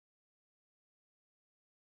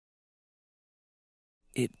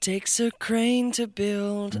It takes a crane to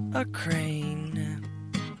build a crane.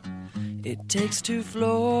 It takes 2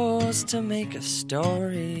 floors to make a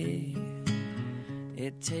story.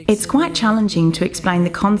 It's quite challenging to explain the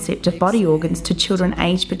concept of body organs to children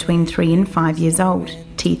aged between 3 and 5 years old,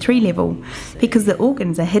 T3 level, because the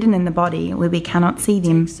organs are hidden in the body where we cannot see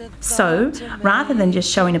them. So, rather than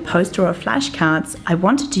just showing a poster or flashcards, I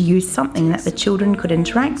wanted to use something that the children could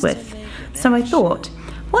interact with. So I thought,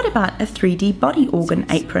 what about a 3D body organ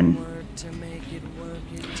apron?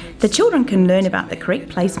 The children can learn about the correct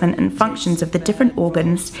placement and functions of the different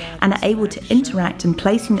organs and are able to interact in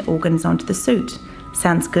placing the organs onto the suit.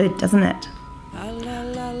 Sounds good, doesn't it?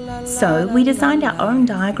 So we designed our own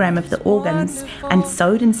diagram of the organs and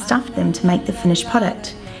sewed and stuffed them to make the finished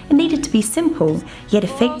product. It needed to be simple, yet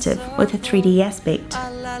effective, with a 3D aspect.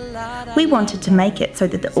 We wanted to make it so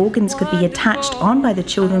that the organs could be attached on by the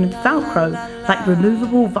children with Velcro, like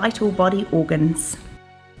removable vital body organs.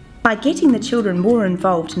 By getting the children more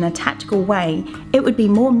involved in a tactical way, it would be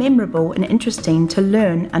more memorable and interesting to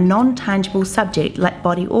learn a non-tangible subject like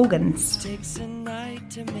body organs.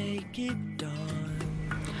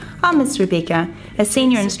 I'm Miss Rebecca, a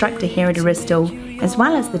senior instructor here at Aristal, as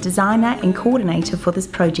well as the designer and coordinator for this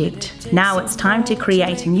project. Now it's time to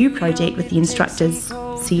create a new project with the instructors.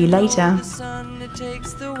 See you later.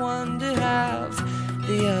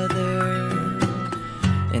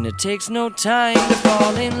 And it takes no time to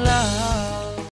fall in love.